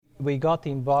we got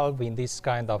involved in this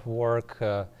kind of work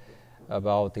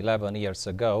about 11 years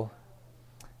ago,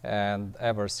 and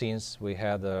ever since we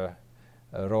had a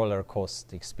roller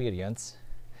coaster experience.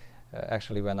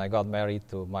 Actually, when I got married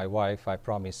to my wife, I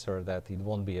promised her that it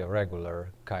won't be a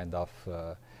regular kind of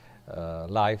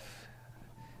life.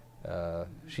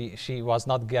 She was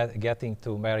not getting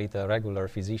to marry a regular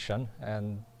physician,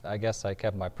 and I guess I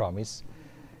kept my promise.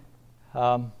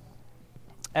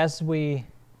 As we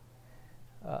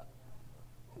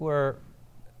were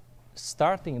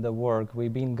starting the work,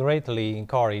 we've been greatly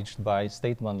encouraged by a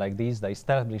statement like this: the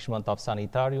establishment of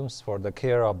sanitariums for the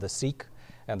care of the sick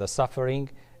and the suffering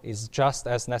is just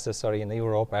as necessary in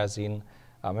Europe as in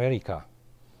America.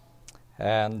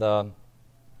 And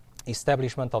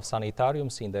establishment of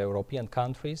sanitariums in the European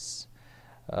countries,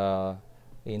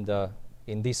 in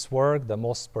this work, the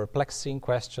most perplexing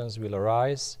questions will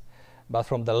arise. But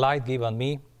from the light given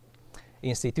me,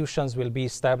 institutions will be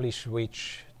established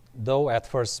which, though at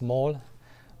first small,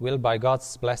 will by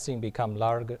God's blessing become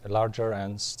larger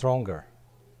and stronger.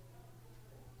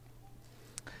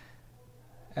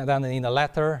 And then in a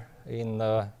letter in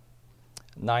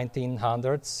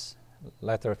 1900s,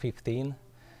 letter 15,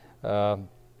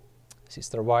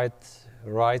 Sister White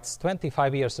writes,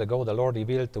 25 years ago the Lord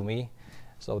revealed to me,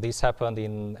 so this happened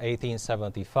in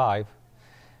 1875,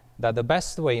 that the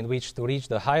best way in which to reach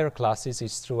the higher classes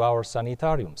is through our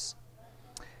sanitariums.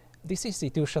 These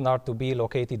institutions are to be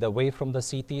located away from the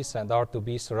cities and are to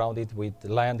be surrounded with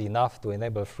land enough to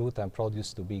enable fruit and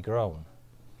produce to be grown.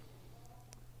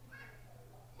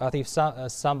 But if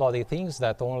somebody thinks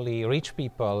that only rich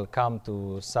people come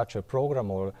to such a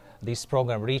program, or this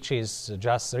program reaches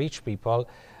just rich people,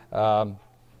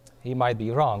 he might be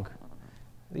wrong.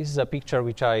 This is a picture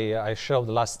which I showed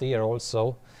last year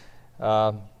also.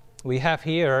 We have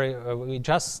here, we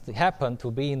just happened to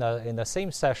be in the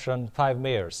same session 5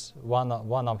 mayors.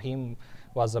 One of him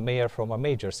was a mayor from a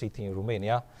major city in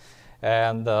Romania.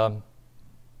 And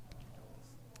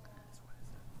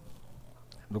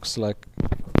looks like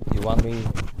you want me,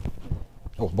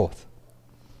 oh, both.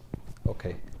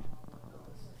 Okay.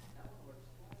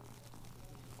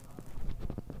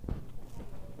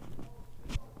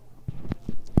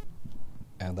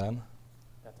 And then?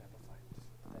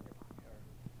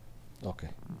 Okay.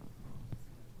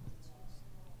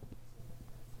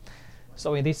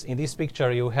 So in this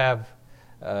picture you have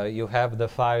the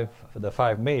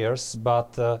five mayors,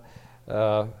 but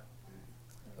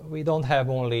we don't have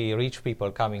only rich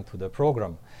people coming to the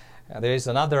program. There is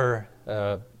another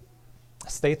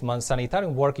statement: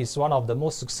 sanitarium work is one of the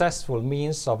most successful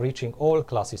means of reaching all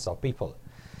classes of people.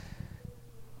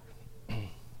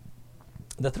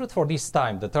 The truth for this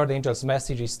time, the third angel's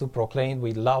message, is to proclaim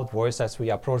with loud voice as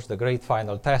we approach the great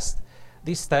final test.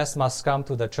 This test must come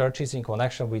to the churches in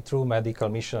connection with true medical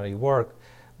missionary work,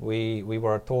 we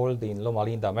were told in Loma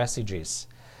Linda messages.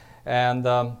 And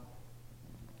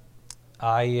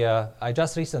I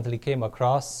just recently came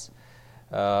across,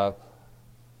 I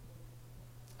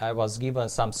was given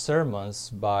some sermons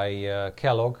by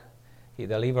Kellogg. He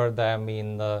delivered them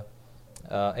in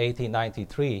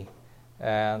 1893.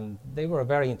 And they were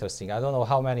very interesting. I don't know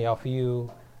how many of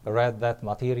you read that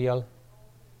material.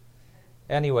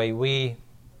 Anyway, we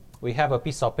have a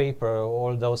piece of paper.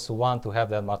 All those who want to have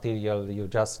that material, you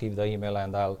just give the email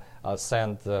and I'll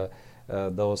send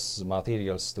those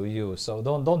materials to you. So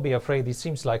don't be afraid. It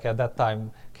seems like at that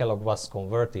time Kellogg was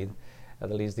converted. At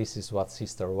least this is what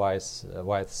Sister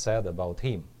White said about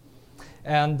him.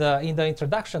 And in the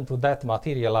introduction to that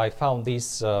material, I found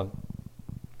this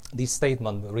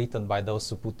statement written by those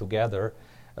who put together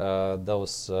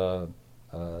those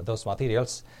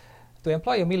materials. To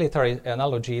employ a military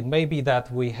analogy, it may be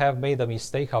that we have made a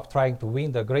mistake of trying to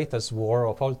win the greatest war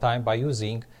of all time by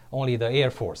using only the Air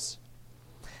Force.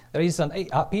 There is an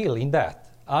appeal in that.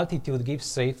 Altitude gives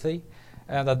safety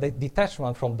and a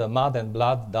detachment from the mud and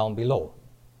blood down below.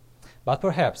 But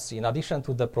perhaps, in addition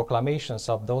to the proclamations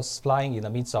of those flying in the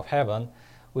midst of heaven,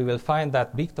 we will find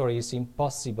that victory is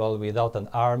impossible without an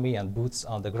army and boots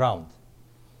on the ground.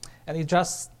 And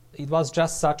it was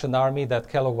just such an army that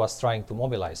Kellogg was trying to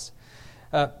mobilize.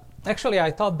 Actually,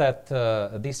 I thought that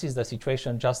this is the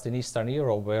situation just in Eastern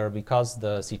Europe, where because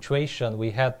the situation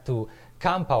we had to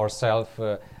camp ourselves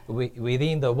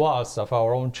within the walls of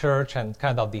our own church and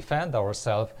kind of defend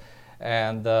ourselves,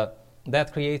 and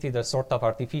that created a sort of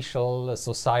artificial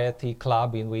society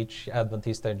club in which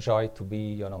Adventists enjoy to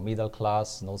be, middle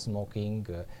class, no smoking,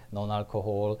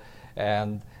 non-alcohol,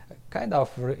 and kind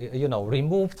of,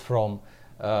 removed from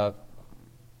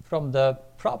the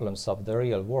problems of the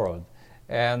real world.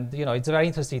 And it's very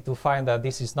interesting to find that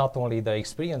this is not only the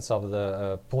experience of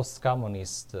the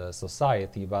post-communist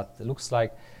society, but it looks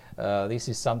like this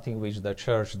is something which the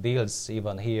church deals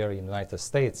even here in the United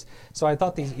States. So I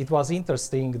thought it was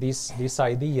interesting, this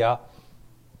idea,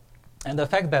 and the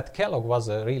fact that Kellogg was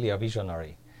really a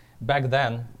visionary. Back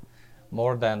then,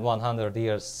 more than 100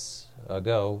 years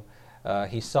ago,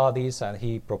 he saw this and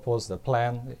he proposed a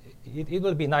plan. It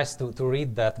will be nice to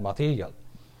read that material.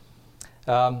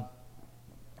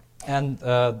 And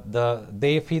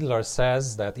Dave Fiedler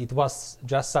says that it was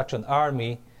just such an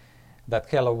army that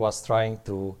Kellogg was trying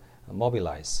to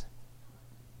mobilize.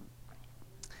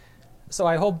 So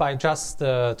I hope by just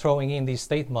throwing in this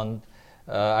statement,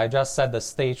 I just set the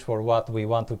stage for what we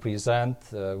want to present.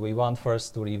 We want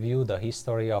first to review the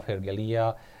history of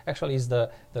Hergelia. Actually, it's the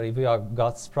review of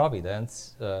God's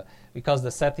providence, because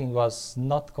the setting was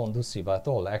not conducive at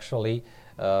all. Actually,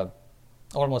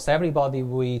 almost everybody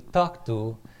we talked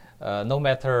to, no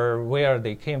matter where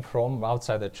they came from,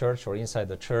 outside the church or inside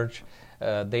the church,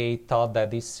 they thought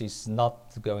that this is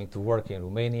not going to work in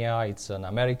Romania. It's an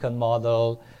American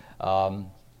model.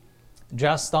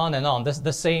 Just on and on.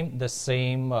 The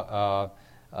same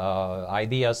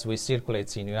ideas we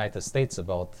circulate in the United States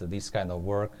about this kind of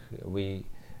work we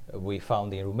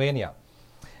found in Romania.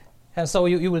 And so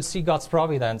you will see God's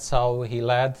providence, how he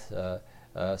led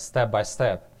step by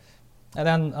step. And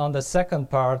then on the second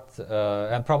part,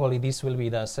 and probably this will be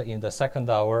in the second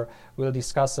hour, we'll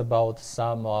discuss about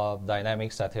some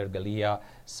dynamics at Hergelia,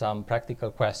 some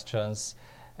practical questions,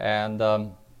 and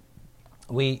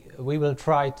we will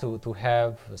try to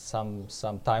have some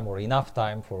time or enough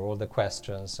time for all the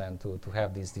questions and to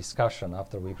have this discussion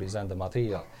after we present the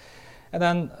material. And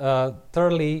then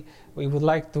thirdly, we would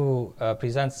like to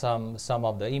present some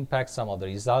of the impacts, some of the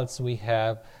results we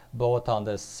have, both on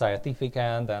the scientific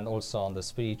end and also on the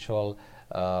spiritual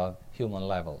human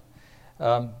level.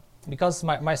 Because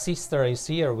my sister is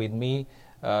here with me,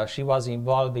 she was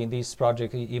involved in this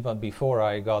project even before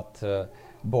I got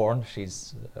born.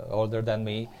 She's older than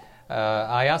me.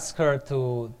 I asked her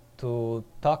to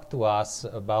talk to us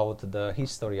about the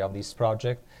history of this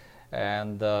project,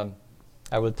 and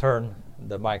I will turn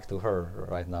the mic to her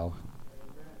right now.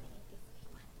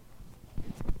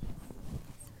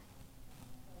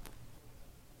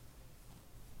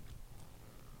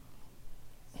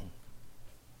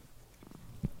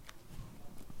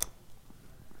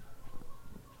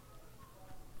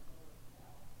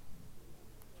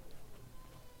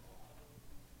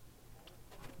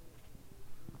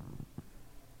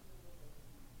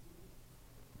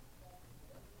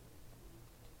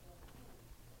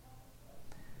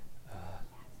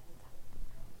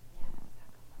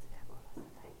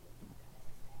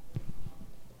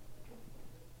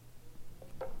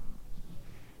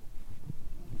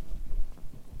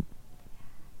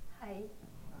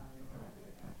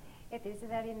 It is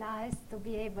very nice to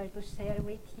be able to share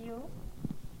with you.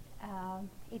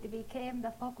 It became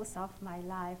the focus of my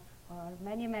life for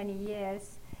many, many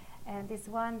years, and it's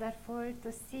wonderful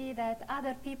to see that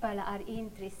other people are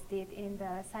interested in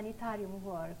the sanitarium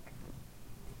work.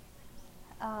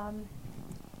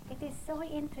 It is so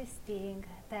interesting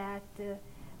that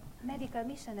medical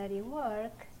missionary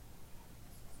work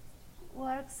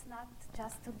works not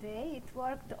just today, it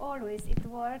worked always. It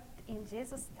worked in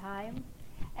Jesus' time,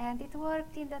 and it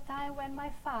worked in the time when my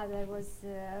father was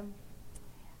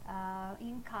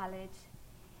in college.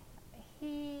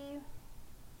 He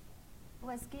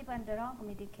was given the wrong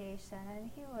medication and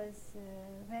he was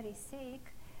very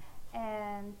sick,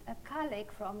 and a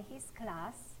colleague from his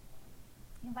class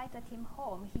invited him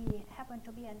home. He happened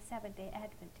to be a Seventh-day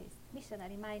Adventist,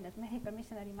 missionary-minded, medical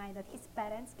missionary-minded. His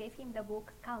parents gave him the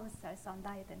book Counsels on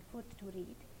Diet and Food to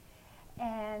read,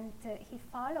 and he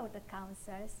followed the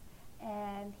counsels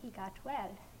and he got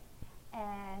well.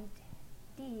 And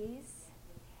this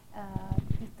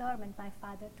determined my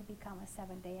father to become a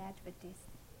Seventh-day Adventist.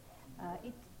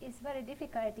 It is very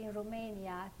difficult in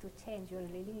Romania to change your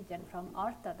religion from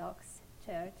Orthodox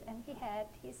Church, and he had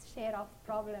his share of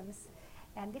problems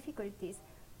and difficulties,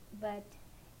 but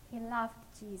he loved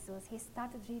Jesus. He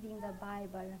started reading the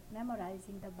Bible,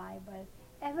 memorizing the Bible.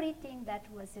 Everything that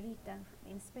was written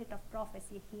in spirit of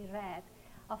prophecy he read.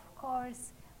 Of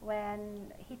course,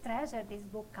 when he treasured this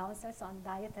book, Counsels on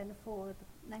Diet and Food,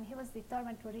 and he was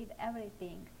determined to read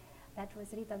everything that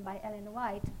was written by Ellen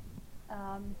White.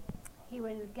 He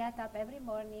will get up every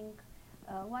morning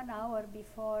 1 hour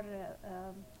before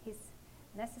his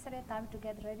necessary time to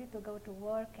get ready to go to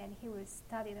work, and he will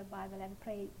study the Bible and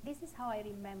pray. This is how I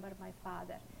remember my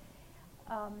father.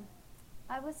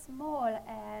 I was small,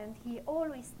 and he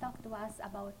always talked to us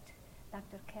about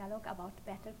Dr. Kellogg, about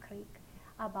Battle Creek.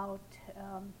 about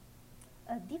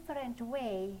a different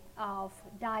way of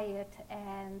diet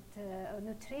and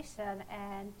nutrition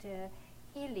and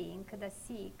healing the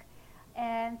sick.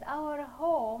 And our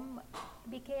home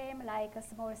became like a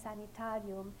small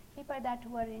sanitarium. People that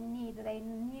were in need, they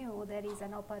knew there is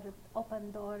an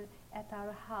open door at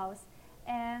our house.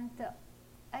 And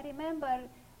I remember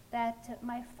that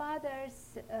my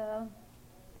father's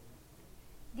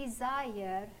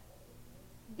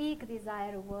big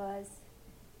desire was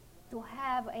to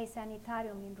have a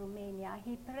sanitarium in Romania.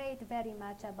 He prayed very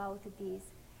much about this.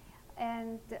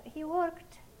 And he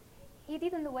worked. He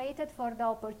didn't wait for the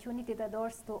opportunity, the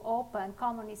doors to open,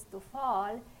 communists to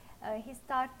fall. He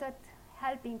started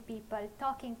helping people,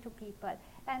 talking to people,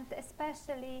 and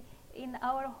especially in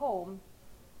our home.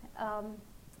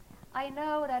 I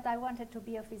know that I wanted to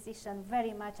be a physician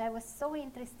very much. I was so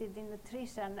interested in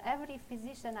nutrition. Every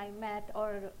physician I met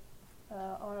or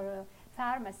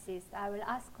pharmacist, I will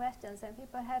ask questions, and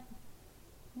people had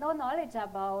no knowledge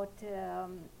about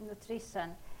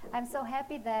nutrition. I'm so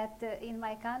happy that in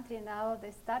my country now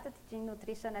they started teaching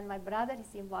nutrition, and my brother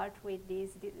is involved with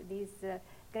this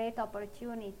great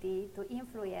opportunity to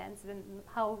influence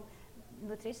how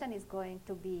nutrition is going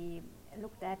to be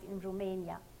looked at in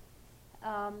Romania.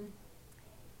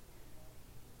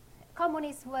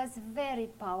 Communism was very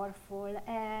powerful,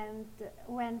 and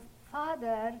when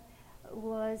Father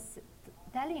was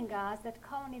telling us that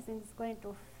communism is going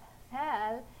to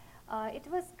fail, it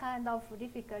was kind of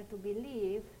difficult to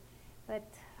believe, but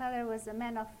Father was a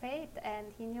man of faith, and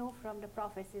he knew from the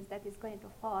prophecies that it's going to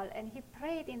fall, and he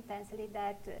prayed intensely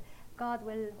that God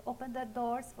will open the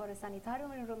doors for a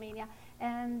sanitarium in Romania,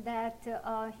 and that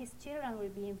his children will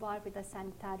be involved with the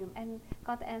sanitarium. And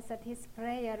God answered his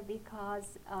prayer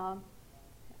because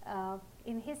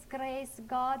in his grace,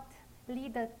 God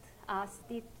leaded us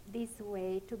this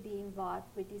way to be involved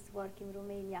with this work in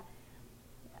Romania.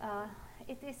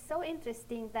 It is so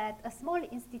interesting that a small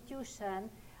institution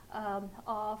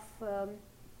of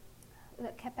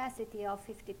the capacity of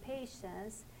 50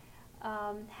 patients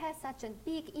has such a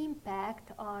big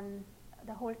impact on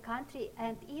the whole country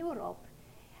and Europe.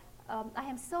 I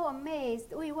am so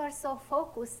amazed. We were so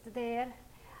focused there.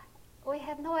 We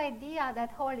had no idea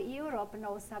that whole Europe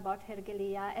knows about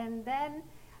Hergelia. And then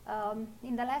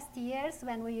in the last years,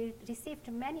 when we received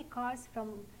many calls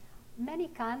from many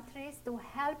countries to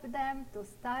help them to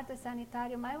start a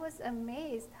sanitarium, I was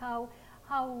amazed how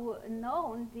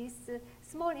known this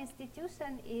small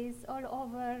institution is all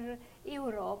over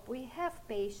Europe. We have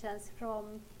patients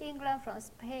from England, from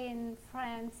Spain,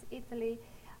 France, Italy,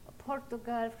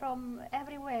 Portugal, from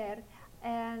everywhere,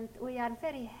 and we are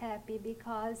very happy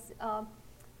because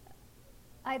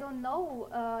I don't know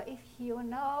if you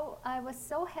know, I was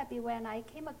so happy when I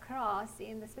came across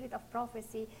in the Spirit of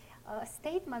Prophecy a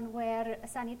statement where a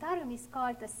sanitarium is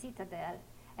called a citadel.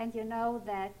 And you know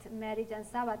that marriage and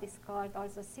Sabbath is called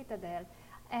also citadel.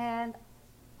 And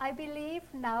I believe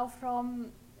now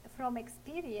from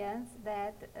experience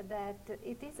that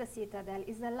it is a citadel,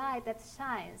 is a light that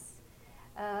shines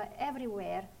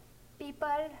everywhere.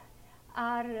 People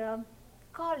are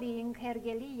calling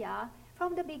Hergelia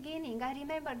from the beginning. I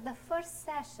remember the first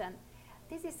session.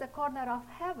 This is a corner of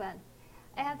heaven.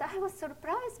 And I was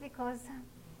surprised because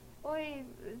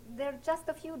there just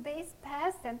a few days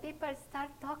passed and people start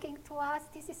talking to us.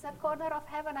 This is a corner of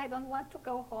heaven. I don't want to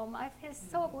go home. I feel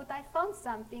so good. I found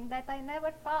something that I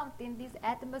never found in this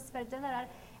atmosphere, general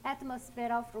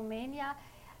atmosphere of Romania,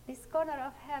 this corner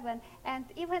of heaven. And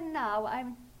even now, I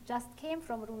just came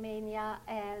from Romania,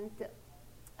 and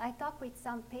I talk with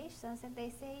some patients, and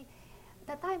they say,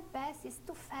 the time passes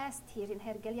too fast here in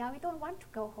Hergelia. We don't want to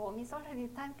go home. It's already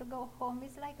time to go home.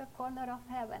 It's like a corner of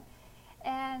heaven.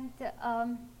 And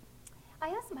I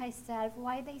asked myself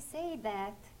why they say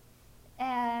that.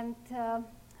 And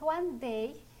one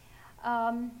day,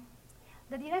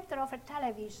 the director of a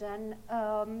television,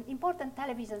 important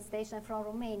television station from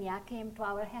Romania, came to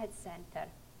our health center.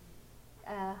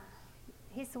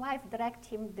 His wife dragged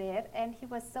him there, and he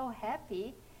was so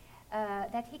happy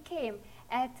that he came.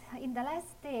 In the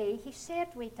last day, he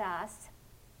shared with us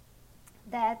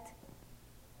that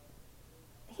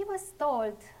he was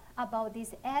told about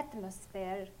this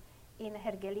atmosphere in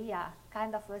Hergelia,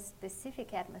 kind of a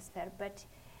specific atmosphere, but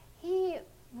he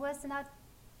was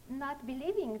not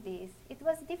believing this. It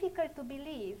was difficult to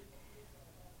believe.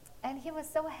 And he was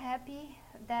so happy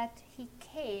that he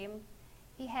came.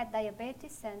 He had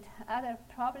diabetes and other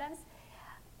problems,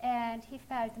 and he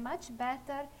felt much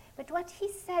better. But what he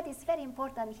said is very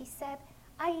important. He said,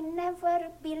 I never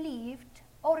believed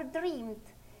or dreamed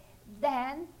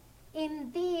then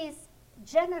in this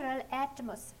general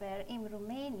atmosphere in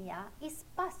Romania is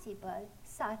possible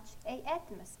such a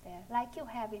atmosphere like you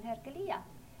have in Herculia.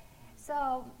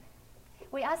 So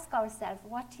we ask ourselves,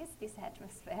 what is this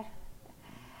atmosphere?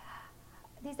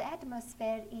 This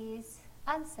atmosphere is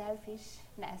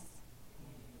unselfishness,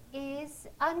 is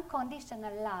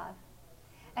unconditional love.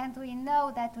 And we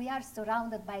know that we are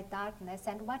surrounded by darkness,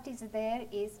 and what is there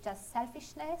is just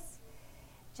selfishness,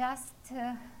 just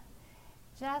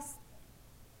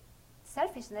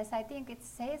selfishness. I think it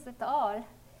says it all.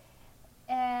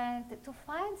 And to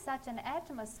find such an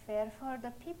atmosphere for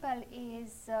the people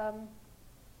is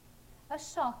a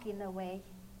shock in a way.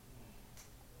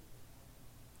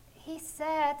 He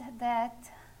said that,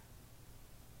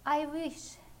 I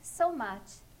wish so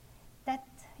much that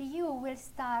you will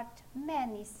start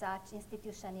many such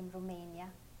institutions in Romania,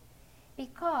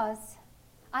 because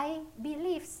I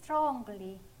believe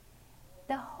strongly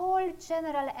the whole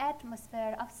general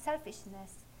atmosphere of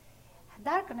selfishness,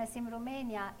 darkness in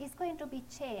Romania is going to be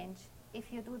changed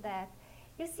if you do that.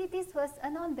 You see, this was a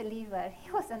non-believer.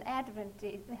 He was an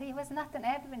Adventist. He was not an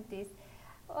Adventist.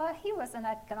 He was an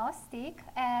agnostic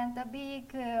and a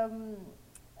big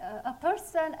a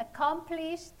person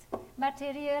accomplished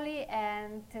materially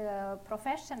and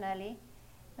professionally,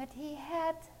 but he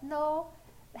had no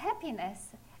happiness.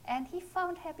 And he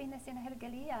found happiness in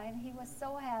Herculia, and he was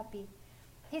so happy.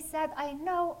 He said, I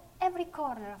know every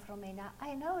corner of Romania.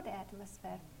 I know the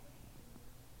atmosphere.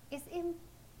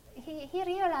 He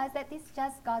realized that it's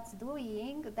just God's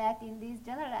doing, that in this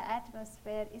general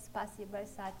atmosphere is possible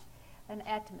such an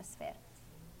atmosphere.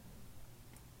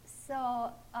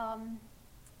 So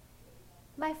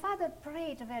my father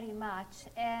prayed very much,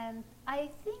 and I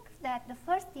think that the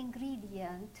first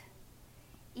ingredient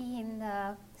in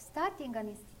starting an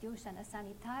institution, a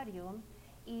sanitarium,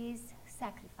 is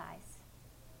sacrifice.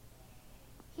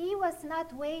 He was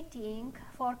not waiting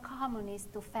for communists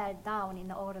to fall down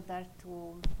in order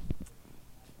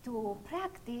to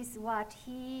practice what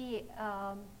he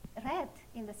read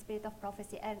in the spirit of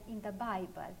prophecy and in the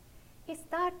Bible. He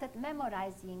started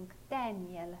memorizing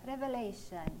Daniel,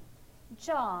 Revelation,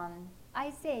 John,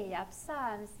 Isaiah,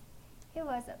 Psalms. He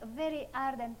was very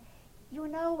ardent. You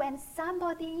know, when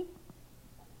somebody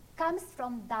comes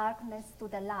from darkness to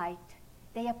the light,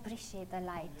 they appreciate the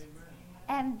light. Amen.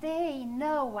 And they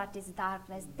know what is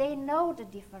darkness. They know the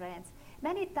difference.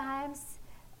 Many times,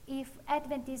 if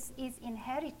Adventist is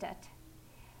inherited,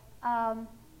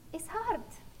 it's hard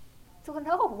to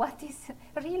know what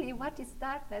is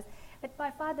darkness. But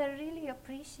my father really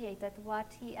appreciated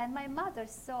what he, and my mother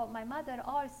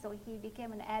also, he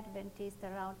became an Adventist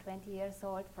around 20 years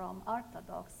old from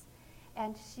Orthodox.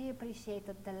 And she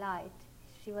appreciated the light.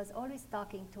 She was always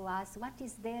talking to us, what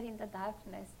is there in the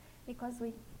darkness? Because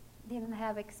we didn't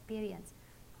have experience.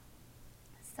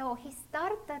 So he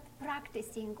started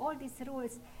practicing all these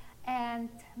rules, and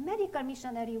medical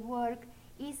missionary work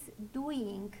is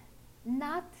doing,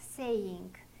 not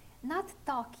saying, not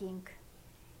talking.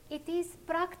 It is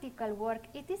practical work,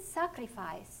 it is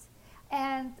sacrifice.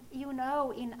 And you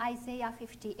know, in Isaiah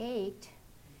 58,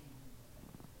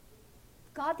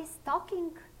 God is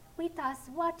talking with us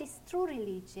what is true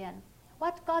religion,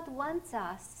 what God wants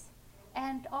us.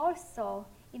 And also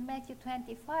in Matthew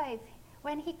 25,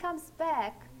 when he comes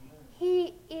back,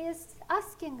 he is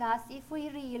asking us if we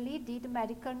really did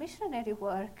medical missionary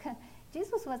work.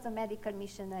 Jesus was a medical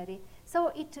missionary. So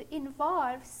it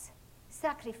involves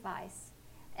sacrifice.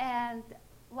 And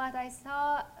what I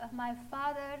saw, my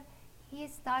father, he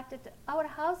started, our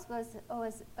house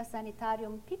was a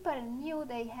sanitarium. People knew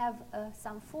they have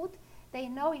some food. They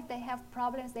know if they have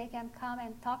problems, they can come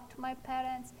and talk to my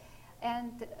parents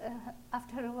and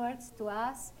afterwards to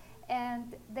us.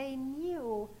 And they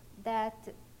knew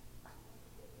that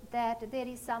there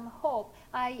is some hope.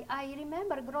 I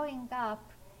remember growing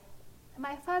up,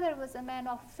 my father was a man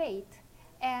of faith.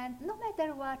 And no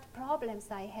matter what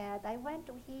problems I had, I went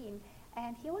to him.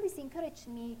 And he always encouraged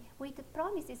me with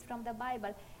promises from the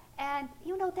Bible. And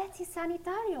you know, that's his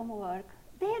sanitarium work.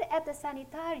 There at the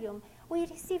sanitarium, we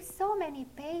receive so many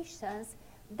patients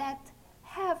that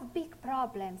have big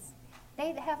problems.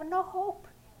 They have no hope.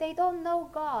 They don't know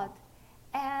God.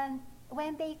 And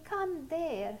when they come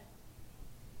there,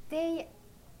 they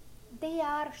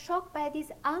are shocked by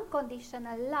this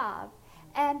unconditional love.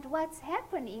 And what's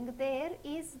happening there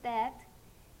is that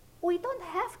we don't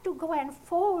have to go and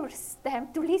force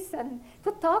them to listen,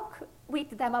 to talk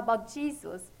with them about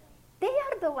Jesus. They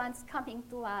are the ones coming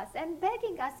to us and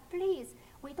begging us, please,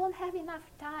 we don't have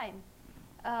enough time.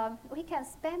 We can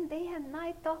spend day and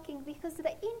night talking because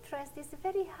the interest is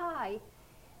very high.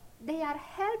 They are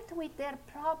helped with their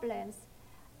problems.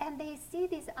 and they see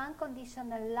this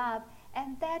unconditional love,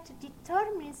 and that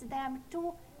determines them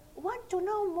to want to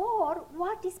know more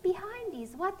what is behind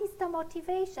this, what is the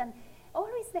motivation.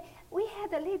 We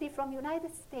had a lady from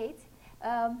United States.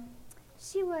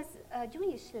 She was a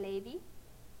Jewish lady.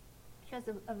 She was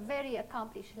a very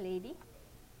accomplished lady,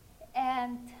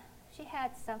 and she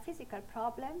had some physical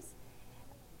problems,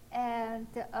 and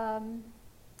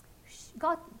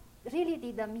God really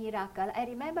did a miracle. I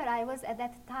remember I was at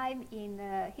that time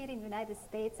here in the United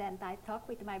States, and I talked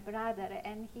with my brother,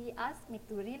 and he asked me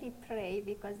to really pray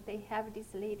because they have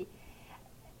this lady,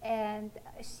 and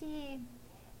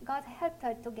God helped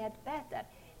her to get better.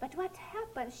 But what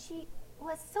happened? She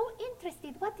was so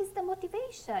interested. What is the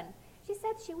motivation? She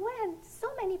said she went so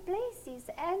many places,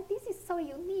 and this is so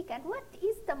unique. And what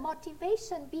is the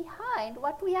motivation behind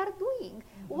what we are doing?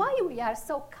 Why we are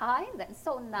so kind and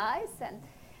so nice?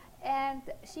 And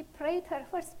she prayed her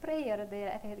first prayer there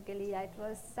at Hergelia. It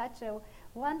was such a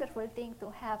wonderful thing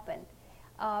to happen.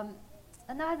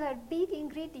 Another big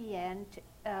ingredient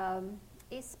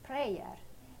is prayer.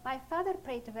 My father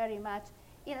prayed very much.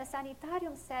 In a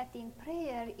sanitarium setting,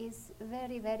 prayer is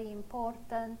very, very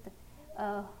important.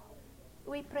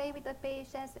 We pray with the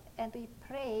patients, and we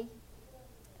pray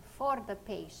for the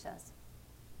patients.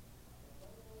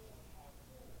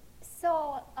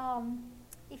 So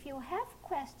if you have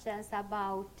questions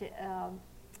about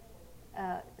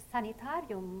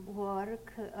sanitarium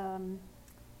work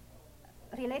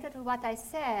related to what I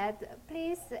said,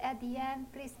 please, at the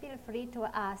end, please feel free to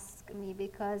ask me,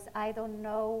 because I don't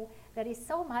know, there is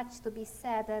so much to be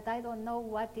said that I don't know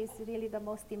what is really the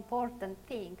most important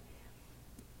thing.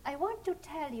 I want to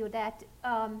tell you that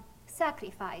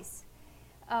sacrifice,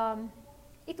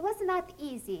 it was not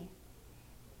easy.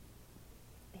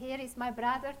 Here is my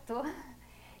brother too.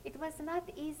 It was not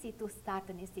easy to start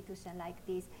an institution like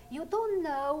this. You don't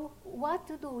know what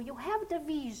to do. You have the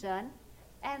vision,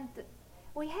 and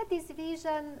we had this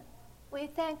vision. We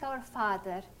thank our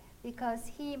Father because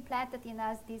he implanted in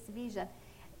us this vision.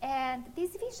 And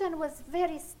this vision was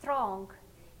very strong,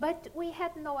 but we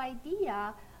had no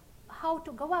idea how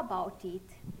to go about it.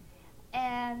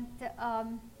 And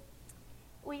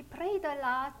we prayed a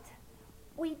lot.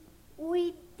 We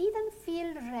didn't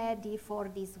feel ready for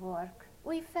this work.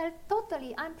 We felt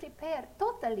totally unprepared,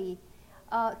 totally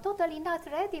not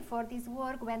ready for this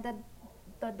work when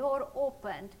the door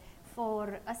opened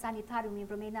for a sanitarium in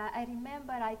Romania. I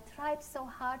remember I tried so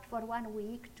hard for 1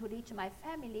 week to reach my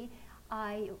family.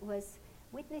 I was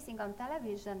witnessing on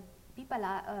television people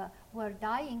were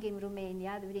dying in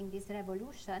Romania during this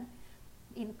revolution,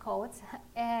 in quotes,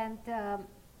 and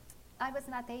I was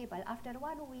not able. After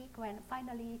 1 week, when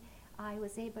finally I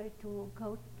was able to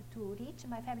go to reach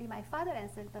my family, my father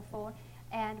answered the phone,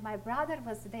 and my brother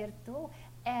was there too,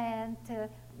 and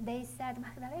they said,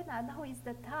 Magdalena, now is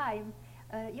the time.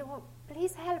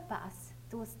 Please help us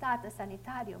to start a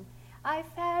sanitarium. I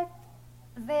felt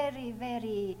very,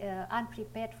 very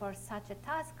unprepared for such a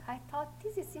task. I thought,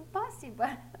 this is impossible.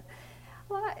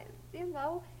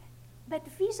 Well, but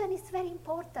vision is very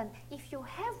important. If you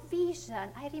have vision,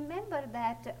 I remember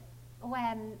that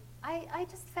when I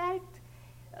just felt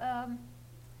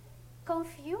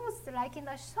confused, like in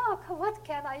a shock. What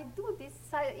can I do? This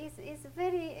is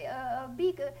very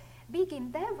big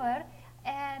endeavor.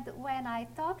 And when I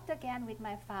talked again with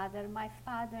my father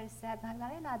said,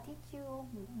 Magdalena, did you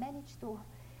manage to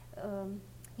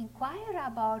inquire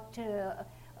about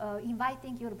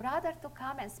inviting your brother to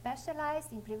come and specialize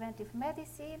in preventive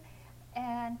medicine?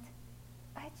 And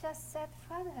I just said,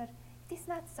 Father, it is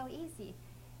not so easy.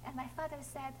 And my father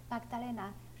said,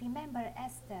 Magdalena, remember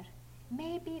Esther.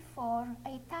 Maybe for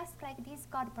a task like this,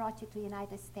 God brought you to the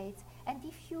United States. And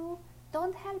if you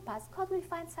don't help us, God will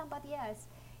find somebody else.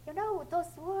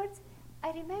 Those words,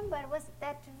 I remember, was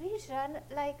that vision,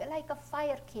 like a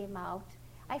fire came out.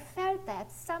 I felt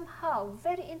that somehow,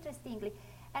 very interestingly.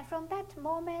 And from that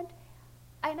moment,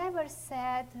 I never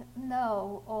said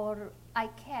no or I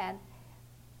can't.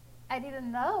 I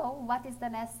didn't know what is the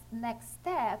next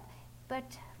step,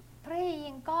 but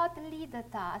praying, God leaded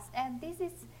us. And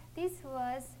this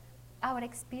was our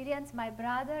experience, my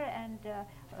brother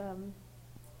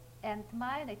and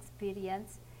mine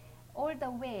experience. All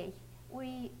the way,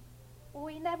 we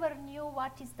never knew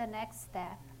what is the next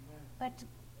step, but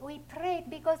we prayed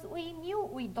because we knew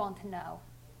we don't know,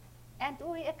 and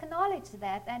we acknowledged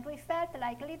that, and we felt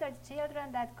like little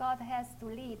children that God has to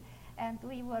lead, and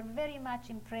we were very much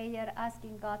in prayer,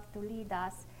 asking God to lead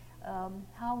us,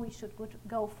 how we should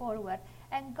go forward.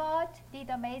 And God did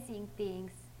amazing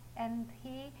things, and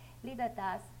He led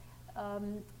us.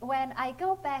 When I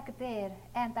go back there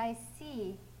and I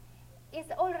see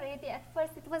is already, at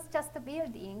first it was just a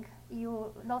building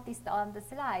you noticed on the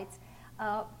slides.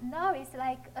 Now it's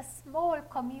like a small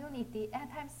community, and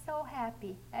I'm so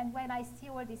happy. And when I see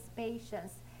all these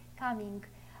patients coming,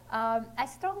 I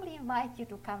strongly invite you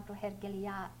to come to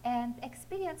Hergelia and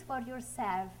experience for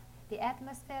yourself the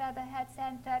atmosphere at the health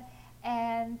center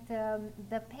and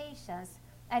the patients.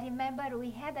 I remember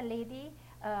we had a lady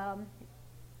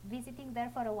visiting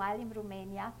there for a while in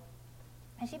Romania,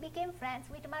 and she became friends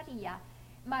with Maria.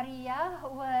 Maria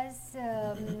was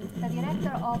the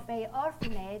director of an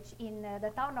orphanage in the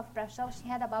town of Brașov. She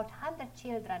had about 100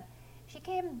 children. She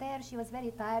came there, she was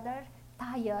very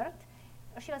tired.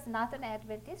 She was not an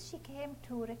Adventist. She came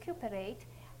to recuperate,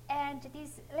 and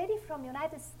this lady from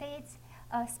United States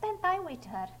spent time with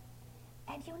her.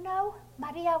 And you know,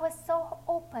 Maria was so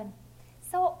open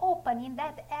in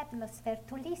that atmosphere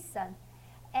to listen.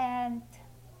 And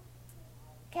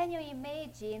can you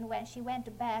imagine when she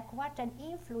went back what an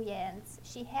influence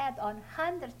she had on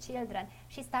 100 children?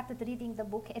 She started reading the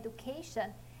book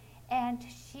Education, and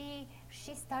she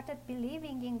started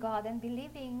believing in God and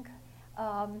believing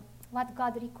what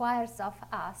God requires of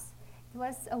us. It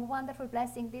was a wonderful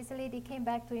blessing. This lady came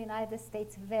back to the United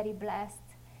States very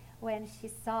blessed when she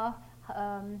saw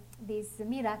this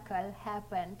miracle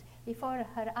happened before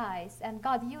her eyes, and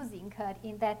God using her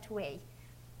in that way.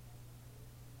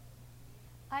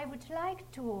 I would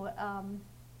like to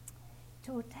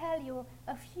tell you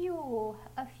a few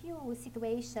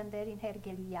situations there in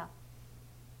Hergelia.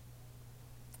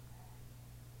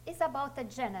 It's about a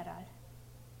general.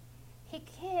 He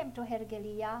came to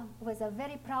Hergelia, was a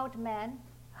very proud man,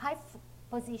 high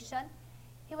position.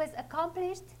 He was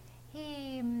accomplished,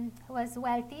 he was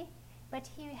wealthy, but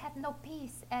he had no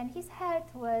peace, and his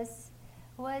health was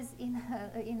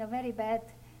in a very bad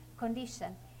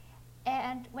condition.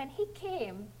 And when he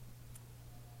came,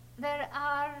 there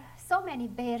are so many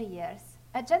barriers.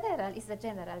 A general is a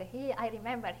general. I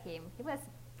remember him. He was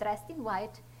dressed in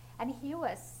white, and he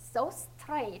was so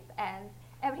straight, and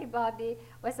everybody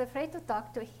was afraid to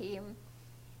talk to him,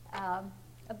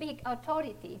 a big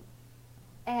authority.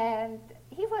 And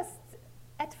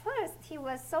at first, he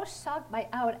was so shocked by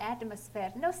our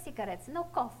atmosphere. No cigarettes, no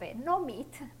coffee, no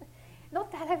meat, no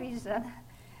television,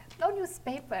 no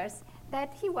newspapers,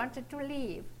 that he wanted to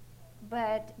leave.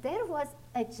 But there was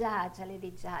a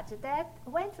lady judge, that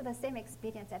went through the same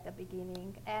experience at the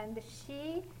beginning, and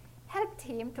she helped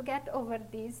him to get over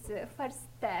this first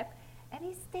step, and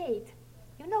he stayed.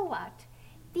 You know what?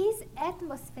 This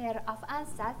atmosphere of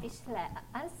unselfish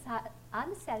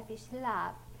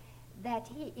love that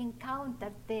he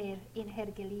encountered there in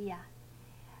Hergelia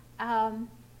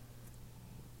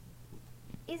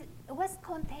was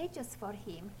contagious for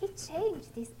him. He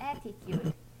changed his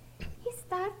attitude. He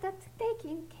started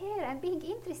taking care and being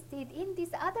interested in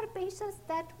these other patients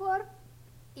that were,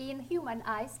 in human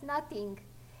eyes, nothing.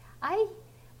 I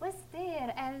was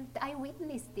there and I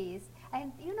witnessed this.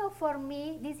 And you know, for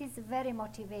me, this is very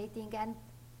motivating and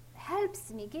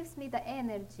helps me, gives me the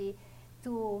energy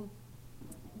to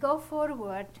go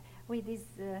forward with this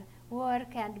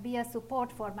work and be a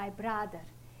support for my brother.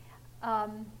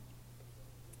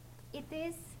 It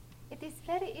is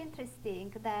very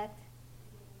interesting that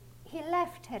he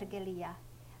left Hergelia,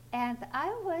 and I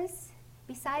was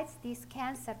besides these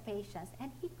cancer patients,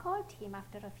 and he called him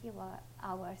after a few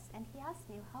hours, and he asked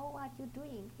me, how are you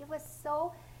doing? He was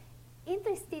so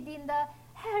interested in the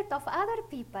health of other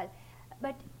people.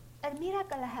 But a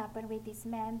miracle happened with this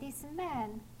man. This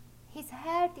man, his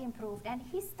health improved, and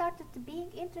he started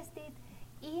being interested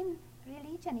in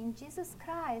religion, in Jesus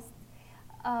Christ,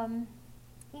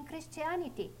 in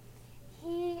Christianity.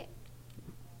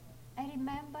 I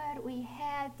remember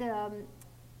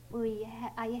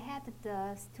I had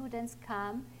the students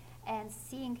come and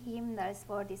sing hymnals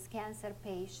for this cancer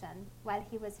patient while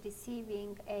he was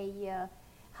receiving a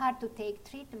hard-to-take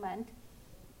treatment.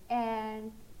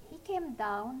 And he came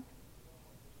down,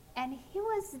 and he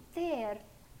was there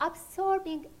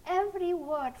absorbing every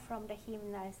word from the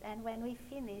hymnals. And when we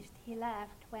finished, he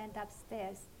left, went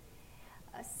upstairs.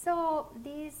 So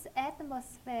this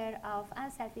atmosphere of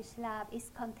unselfish love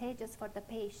is contagious for the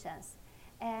patients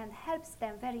and helps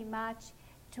them very much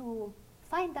to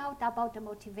find out about the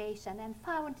motivation and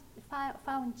found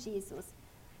Jesus.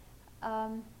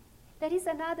 There is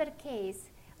another case,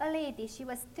 a lady, she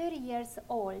was 30 years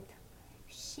old.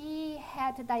 She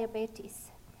had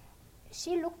diabetes.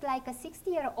 She looked like a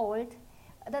 60-year-old.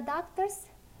 The doctors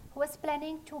was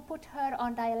planning to put her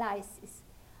on dialysis,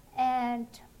 and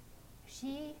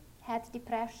she had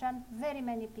depression. Very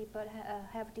many people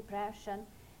have depression,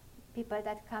 people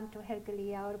that come to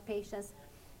Hergelia or patients.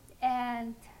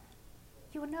 And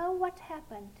you know what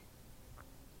happened?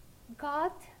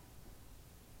 God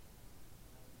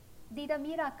did a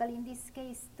miracle in this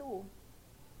case too.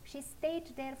 She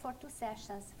stayed there for 2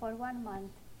 sessions, for 1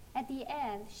 month. At the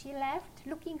end, she left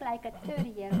looking like a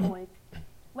 30-year-old.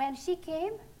 When she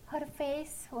came, her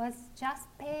face was just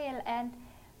pale and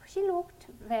she looked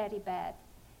very bad.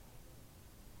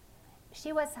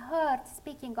 She was heard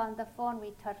speaking on the phone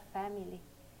with her family.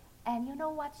 And you know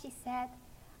what she said?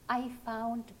 I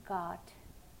found God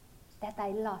that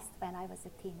I lost when I was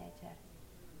a teenager.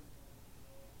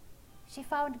 She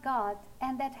found God,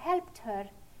 and that helped her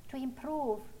to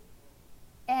improve.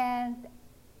 And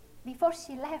before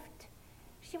she left,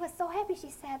 she was so happy. She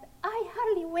said, I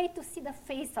hardly wait to see the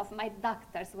face of my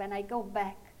doctors when I go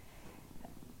back.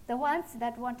 The ones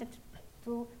that wanted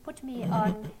to put me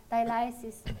on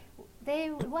dialysis,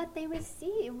 what they will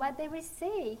see, what they will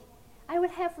say. I will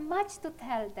have much to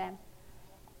tell them.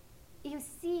 You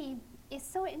see, it's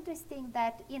so interesting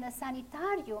that in a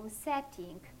sanitarium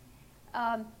setting,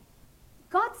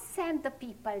 God sent the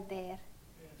people there.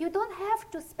 You don't have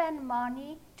to spend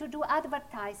money to do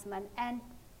advertisement and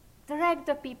drag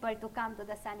the people to come to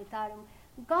the sanitarium.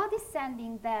 God is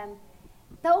sending them.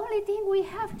 The only thing we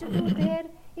have to do there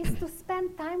is to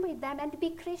spend time with them and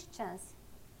be Christians.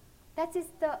 That is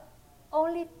the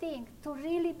only thing, to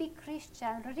really be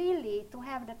Christian, really to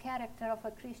have the character of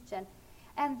a Christian.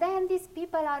 And then these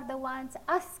people are the ones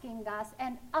asking us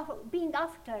and being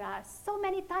after us. So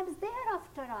many times they're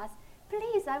after us.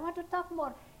 Please, I want to talk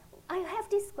more. I have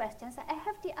these questions, I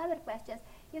have the other questions.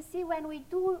 You see, when we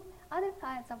do other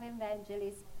kinds of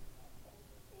evangelism,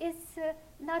 it's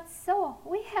not so.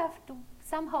 We have to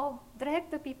somehow drag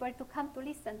the people to come to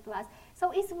listen to us.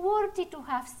 So it's worthy to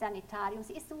have sanitariums.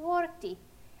 It's worthy.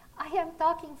 I am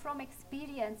talking from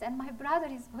experience, and my brother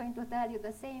is going to tell you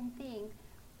the same thing.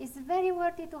 It's very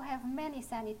worthy to have many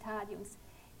sanitariums.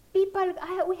 People,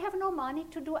 we have no money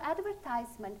to do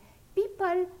advertisement.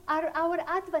 People are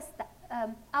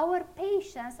our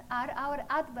patients are our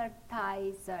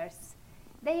advertisers.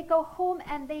 They go home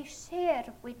and they share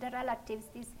with the relatives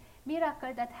this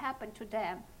miracle that happened to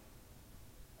them.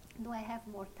 Do I have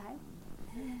more time?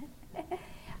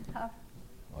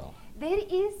 Well, there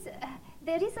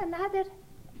is another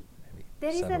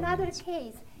minutes.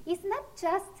 case. It's not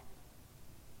just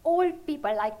old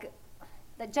people like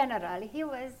the general. He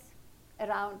was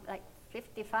around like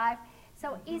 55.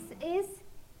 So is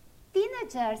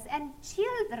teenagers and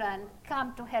children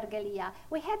come to Hergelia.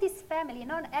 We had this family,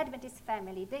 non-Adventist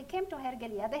family. They came to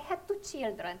Hergelia. They had 2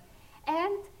 children.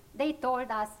 And they told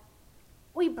us,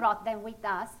 we brought them with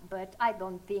us, but I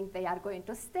don't think they are going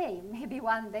to stay. Maybe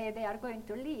one day they are going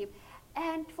to leave.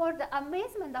 And for the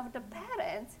amazement of the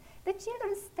parents, the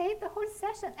children stayed the whole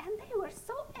session, and they were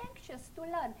so anxious to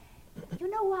learn. You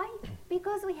know why?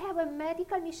 Because we have a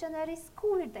medical missionary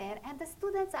school there, and the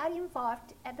students are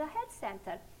involved at the health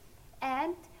center.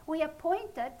 And we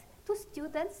appointed 2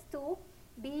 students to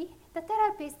be the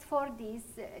therapist for these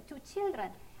 2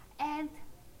 children. And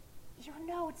you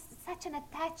know, such an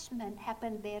attachment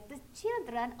happened there. The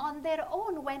children on their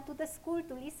own went to the school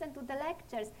to listen to the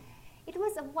lectures. It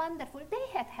was wonderful. They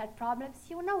had health problems.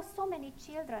 You know, so many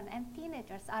children and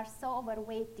teenagers are so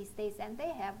overweight these days, and they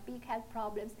have big health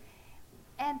problems.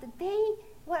 And they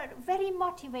were very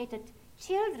motivated.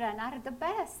 Children are the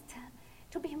best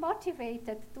to be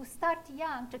motivated, to start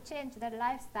young, to change their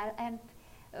lifestyle and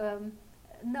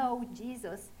know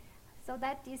Jesus. So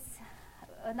that is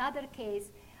another case.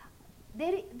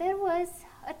 There was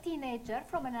a teenager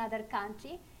from another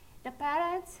country. The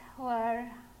parents were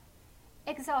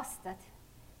exhausted.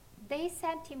 They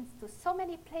sent him to so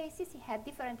many places. He had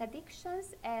different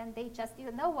addictions, and they just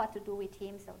didn't know what to do with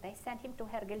him, so they sent him to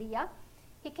Hergelia.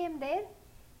 He came there.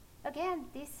 Again,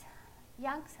 this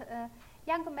young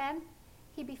man,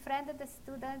 he befriended the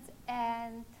students,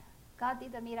 and God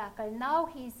did a miracle. Now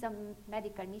he's a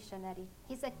medical missionary.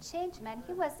 He's a changed man.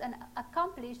 He was an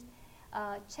accomplished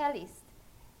cellist.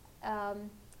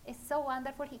 It's so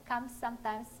wonderful. He comes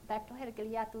sometimes back to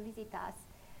Hergelia to visit us.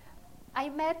 I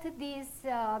met this,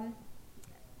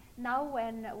 now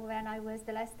when I was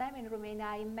the last time in Romania,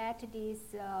 I met this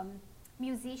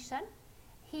musician.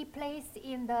 He plays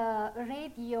in the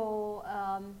radio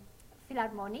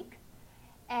Philharmonic,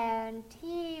 and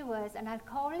he was an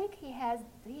alcoholic. He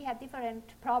had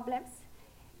different problems,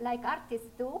 like artists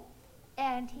do,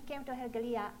 and he came to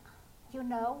Hergelia. You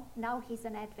know, now he's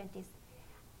an Adventist,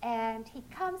 and he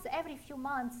comes every few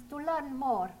months to learn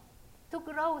more, to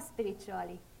grow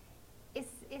spiritually.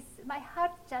 My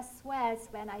heart just swells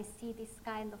when I see this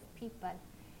kind of people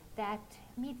that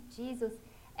meet Jesus,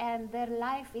 and their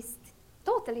life is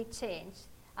totally changed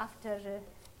after a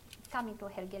coming to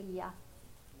Hergelia.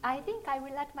 I think I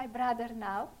will let my brother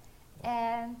now,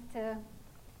 and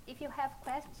if you have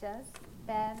questions,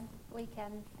 then we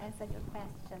can answer your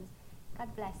questions.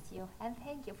 God bless you, and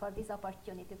thank you for this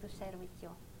opportunity to share with you.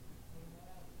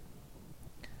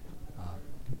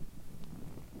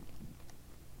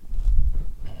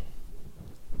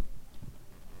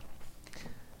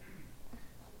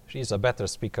 She's a better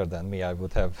speaker than me. I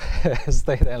would have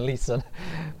stayed and listened.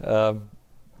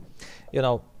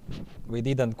 We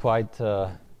didn't quite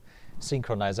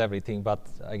synchronize everything, but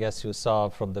I guess you saw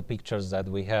from the pictures that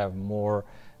we have more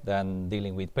than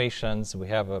dealing with patients. We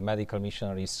have a medical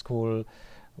missionary school,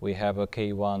 we have a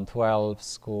K-1-12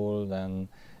 school, and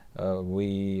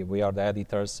we are the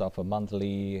editors of a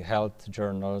monthly health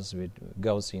journals which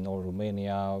goes in all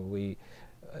Romania.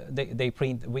 They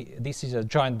print. This is a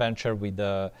joint venture with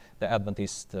the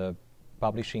Adventist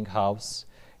publishing house,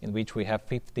 in which we have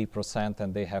 50%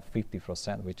 and they have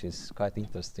 50%, which is quite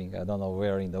interesting. I don't know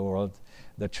where in the world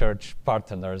the church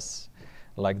partners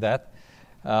like that.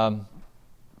 And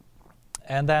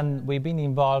then we've been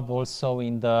involved also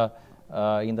in the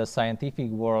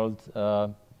scientific world,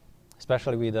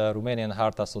 especially with the Romanian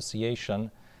Heart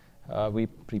Association. We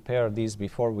prepared this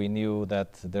before we knew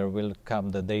that there will come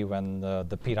the day when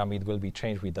the pyramid will be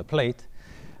changed with the plate.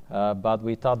 But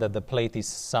we thought that the plate is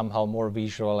somehow more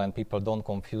visual and people don't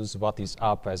confuse what is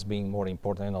up as being more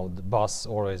important. The boss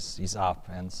always is up,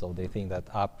 and so they think that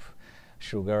up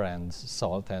sugar and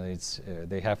salt, and it's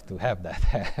they have to have that,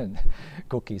 and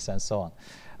cookies and so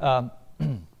on.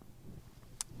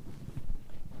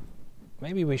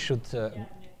 Maybe we should...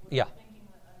 Yeah. I'd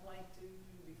like to,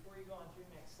 before you go on to your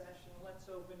next session, let's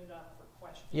open it up for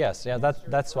questions. Yes,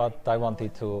 that's what I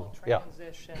wanted to...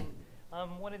 Transition.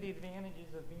 One of the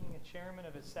advantages of being a chairman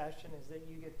of a session is that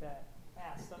you get to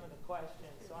ask some of the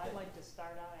questions. So I'd like to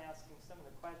start out asking some of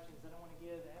the questions. I don't want to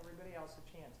give everybody else a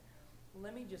chance.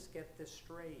 Let me just get this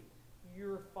straight.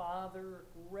 Your father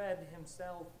read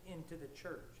himself into the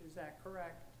church. Is that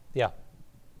correct? Yeah.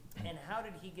 And how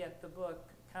did he get the book,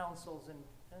 Counsels and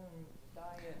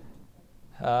Diet?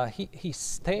 He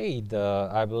stayed,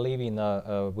 I believe,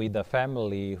 with a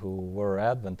family who were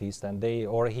Adventist, and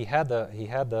he had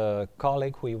a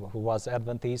colleague who was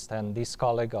Adventist, and this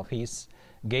colleague of his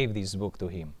gave this book to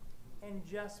him. And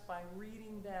just by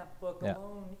reading that book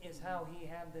alone is how he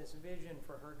had this vision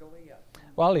for Hergelia.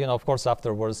 Well, of course,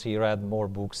 afterwards he read more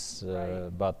books, right.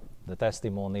 But the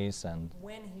testimonies and.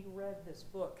 When he read this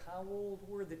book, how old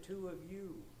were the two of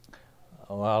you?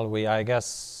 Well, I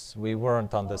guess we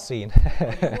weren't on the scene.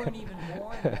 You weren't even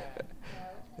born then.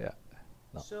 Yeah.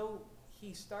 No. So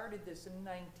he started this in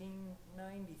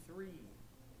 1993,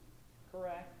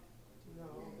 correct? No.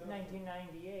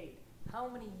 1998. How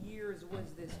many years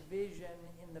was this vision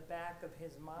in the back of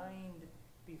his mind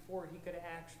before he could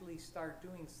actually start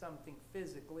doing something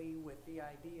physically with the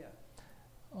idea?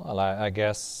 Well, I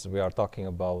guess we are talking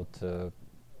about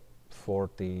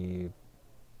 40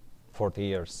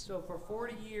 years. So for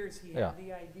 40 years he had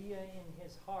the idea in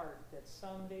his heart that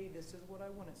someday this is what I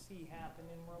want to see happen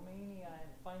in Romania, and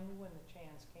finally when the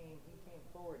chance came, he came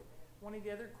forward. One of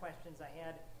the other questions I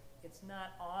had, it's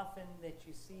not often that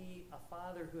you see a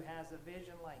father who has a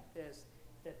vision like this,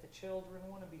 that the children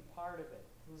want to be part of it.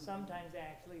 Mm-hmm. Sometimes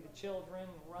actually the children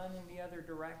run in the other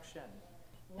direction.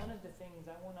 One of the things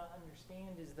I want to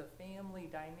understand is the family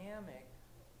dynamic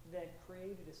that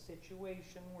created a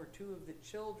situation where two of the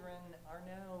children are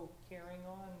now carrying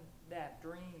on that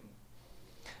dream.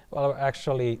 Well,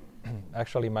 actually,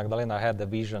 Magdalena had the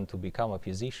vision to become a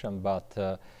physician, but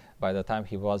by the time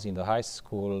he was in the high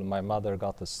school, my mother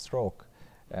got a stroke,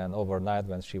 and overnight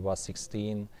when she was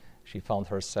 16, she found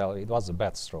herself, it was a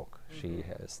bad stroke. Mm-hmm. She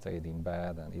stayed in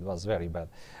bed, and it was very bad.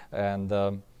 And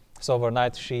so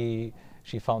overnight she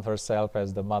found herself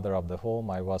as the mother of the home.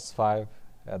 I was 5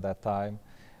 at that time.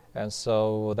 And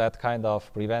so that kind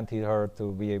of prevented her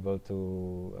to be able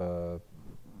to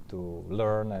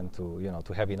learn and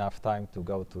to have enough time to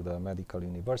go to the medical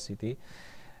university.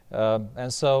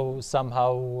 And so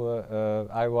somehow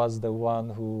I was the one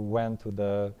who went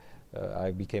to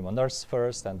I became a nurse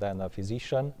first and then a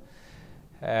physician.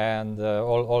 And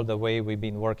all the way we've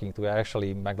been working to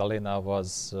actually Magdalena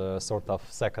was sort of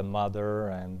second mother,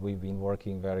 and we've been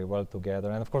working very well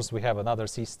together. And of course we have another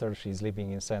sister, she's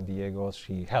living in San Diego,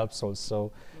 she helps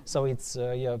also. So it's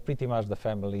pretty much the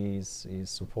family is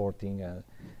supporting and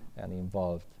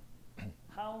involved.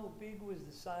 How big was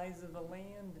the size of the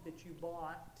land that you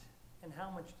bought, and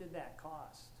how much did that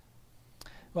cost?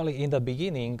 Well, in the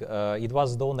beginning, it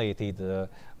was donated.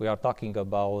 We are talking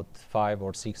about 5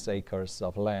 or 6 acres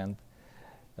of land.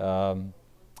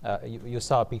 You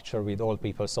saw a picture with old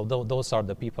people, so those are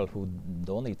the people who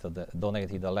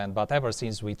donated the land. But ever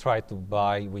since we try to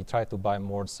buy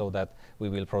more so that we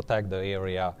will protect the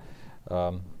area.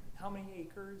 How many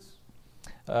acres?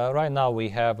 Right now we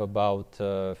have about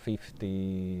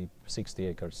 50, 60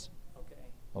 acres. Okay.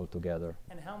 Altogether.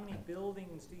 And how many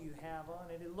buildings do you have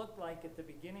on it? It looked like at the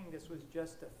beginning this was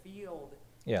just a field.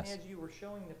 Yes. And as you were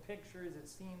showing the pictures, it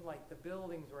seemed like the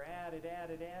buildings were added.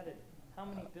 How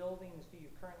many buildings do you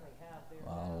currently have there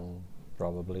now?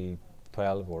 Probably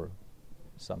 12 or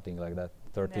something like that,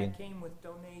 13. And that came with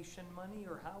donation money,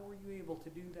 or how were you able to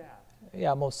do that?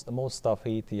 Yeah, most of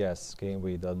it, yes, came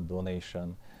with a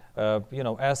donation.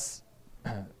 As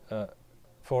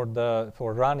for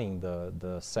running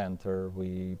the center,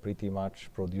 we pretty much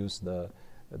produce the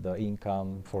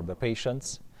income for the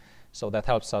patients, so that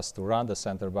helps us to run the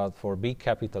center. But for big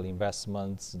capital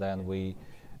investments, then we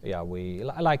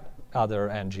like other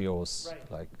NGOs,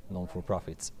 right, like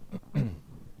non-for-profits. I'm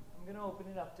going to open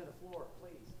it up to the floor,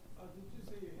 please. Did you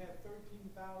say you had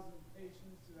 13,000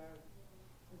 patients?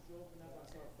 Since you opened up, I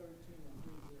saw 13 and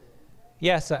 30.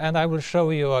 Yes, and I will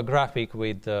show you a graphic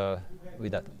with that.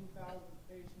 13,000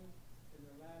 patients in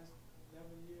the last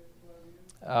 11 years,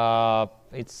 12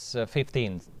 years? It's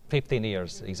 15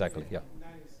 years, exactly, yeah.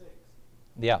 96.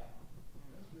 Yeah.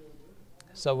 That's real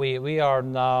good. So we are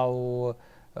now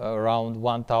around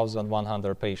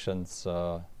 1,100 patients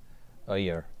a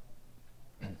year.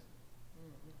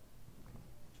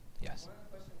 Yes. One of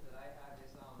the questions that I had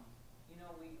is, we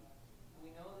know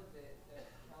that the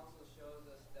council shows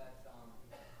us that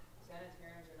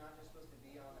sanitariums are not just supposed to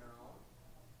be on their own,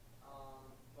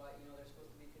 but they're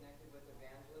supposed to be connected with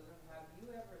evangelism. Have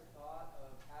you ever thought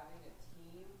of having a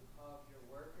team of your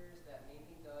workers that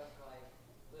maybe does like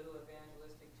little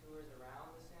evangelistic tours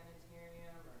around the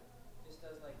sanitarium, or just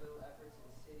does like little efforts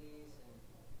in cities and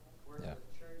works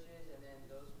with churches, and then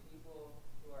those people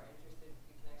who are interested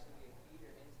can actually be a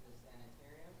feeder into the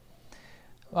sanitarium?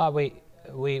 Well,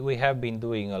 we have been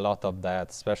doing a lot of that,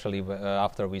 especially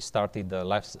after we started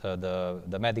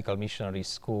the medical missionary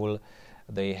school.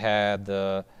 They had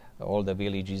all the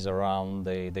villages around.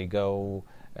 They go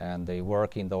and they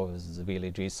work in those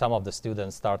villages. Some of the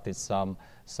students started some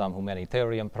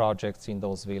humanitarian projects in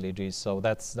those villages. So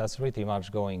that's pretty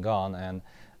much going on. And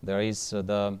there is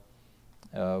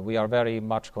we are very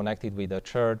much connected with the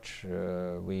church.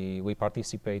 We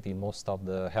participate in most of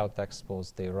the health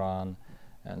expos they run.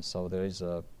 And so there is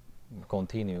a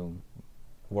continuing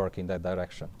work in that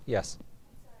direction. Yes?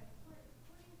 Sorry, for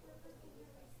your purpose, can you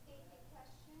restate the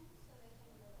question so they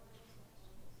can record those questions?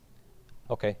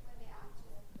 Okay. When they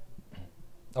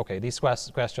ask? Okay, this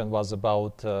question was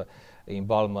about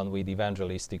involvement with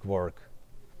evangelistic work.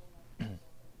 I know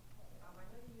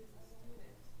you use the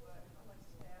students, but how much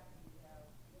staff do you have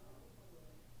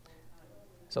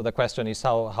full-time? So the question is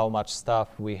how much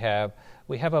staff we have.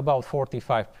 We have about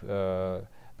 45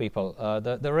 people.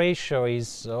 The ratio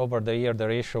is, over the year, the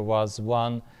ratio was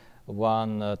 1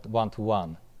 to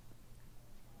 1.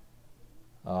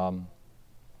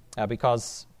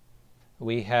 Because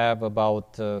we have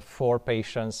about 4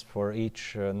 patients for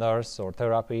each nurse or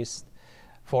therapist,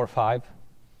 4 or 5.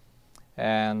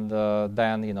 And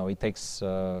then, it takes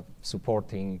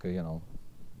supporting,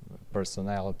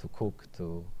 personnel to cook,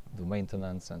 to do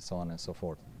maintenance, and so on and so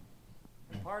forth.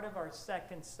 Part of our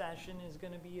second session is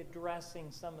going to be addressing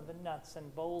some of the nuts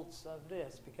and bolts of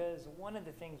this, because one of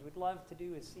the things we'd love to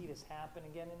do is see this happen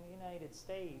again in the United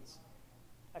States.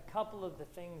 A couple of the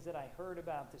things that I heard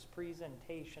about this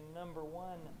presentation, number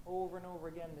one, over and over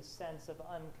again, the sense of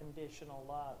unconditional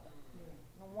love.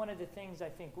 And one of the things I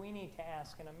think we need to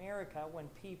ask in America, when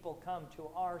people come to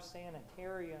our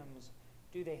sanitariums,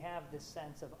 do they have this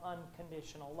sense of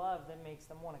unconditional love that makes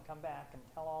them want to come back and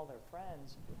tell all their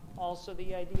friends? Also,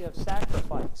 the idea of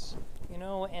sacrifice,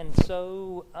 and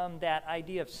so that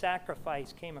idea of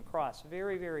sacrifice came across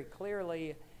very, very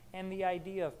clearly, and the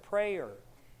idea of prayer.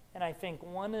 And I think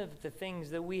one of the things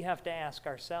that we have to ask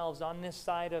ourselves on this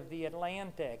side of the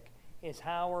Atlantic is,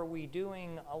 how are we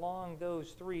doing along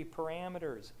those 3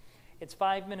 parameters? It's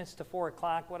 5 minutes to 4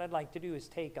 o'clock. What I'd like to do is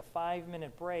take a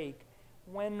 5-minute break.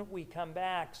 When we come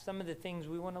back, some of the things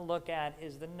we want to look at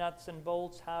is the nuts and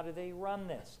bolts. How do they run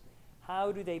this?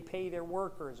 How do they pay their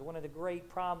workers? One of the great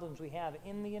problems we have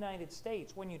in the United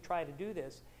States when you try to do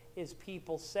this is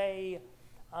people say,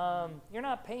 you're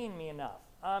not paying me enough.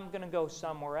 I'm going to go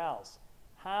somewhere else.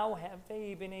 How have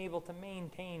they been able to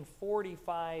maintain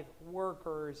 45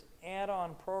 workers, add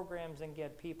on programs, and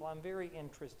get people? I'm very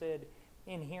interested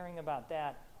in hearing about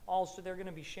that. Also, they're going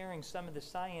to be sharing some of the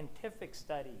scientific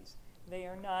studies. They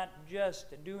are not just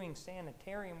doing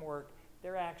sanitarium work.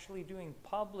 they're actually doing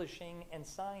publishing and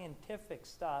scientific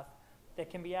stuff that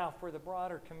can be out for the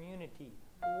broader community.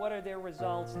 What are their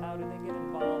results? How do they get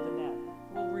involved in that?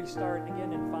 We'll restart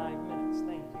again in 5 minutes.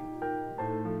 Thank you.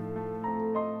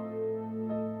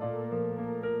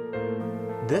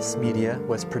 This media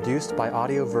was produced by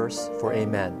Audioverse for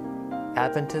Amen,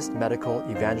 Adventist Medical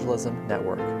Evangelism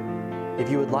Network. If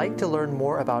you would like to learn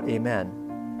more about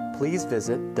Amen, please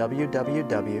visit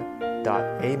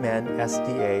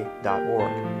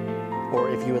www.amensda.org. Or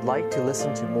if you would like to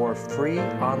listen to more free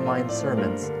online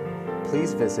sermons,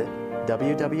 please visit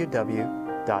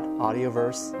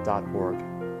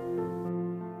www.audioverse.org.